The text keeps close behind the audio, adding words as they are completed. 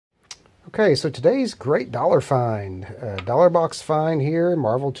Okay, so today's great dollar find, dollar box find here,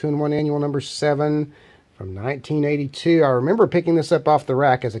 Marvel 2-in-1 Annual number 7 from 1982. I remember picking this up off the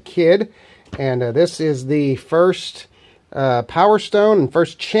rack as a kid, and this is the first Power Stone and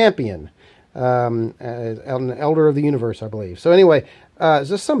first Champion, an Elder of the Universe, I believe. So anyway, there's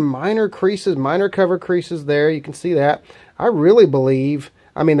just some minor creases, minor cover creases there. You can see that. I really believe,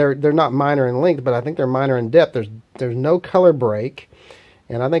 I mean, they're not minor in length, but I think they're minor in depth. There's no color break.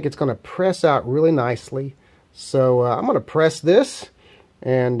 And I think it's going to press out really nicely. So I'm going to press this.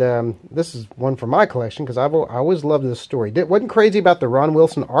 And this is one for my collection because I always loved this story. Wasn't crazy about the Ron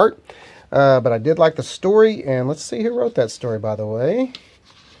Wilson art, but I did like the story. And let's see who wrote that story, by the way.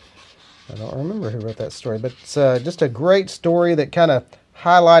 I don't remember who wrote that story. But it's just a great story that kind of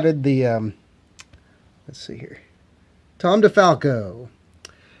highlighted the... let's see here. Tom DeFalco.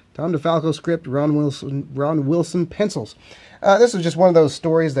 Tom DeFalco script, Ron Wilson pencils. This is just one of those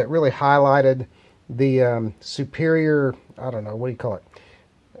stories that really highlighted the superior, I don't know, what do you call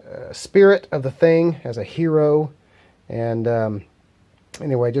it? Spirit of the Thing as a hero. And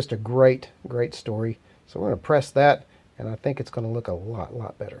anyway, just a great, great story. So we're going to press that, and I think it's going to look a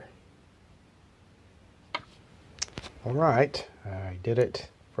lot better. All right, I did it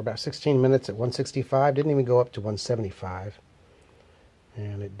for about 16 minutes at 165. Didn't even go up to 175.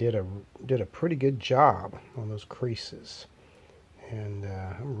 And it did a pretty good job on those creases. And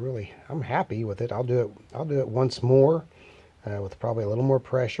I'm happy with it. I'll do it once more with probably a little more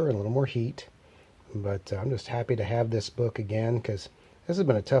pressure and a little more heat. But I'm just happy to have this book again because this has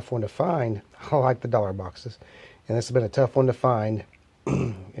been a tough one to find. I like the dollar boxes, and this has been a tough one to find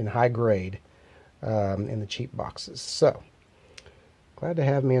in high grade in the cheap boxes. So glad to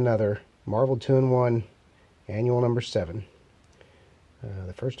have me another Marvel 2-in-1 Annual number 7.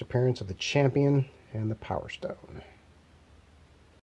 The first appearance of the Champion and the Power Stone.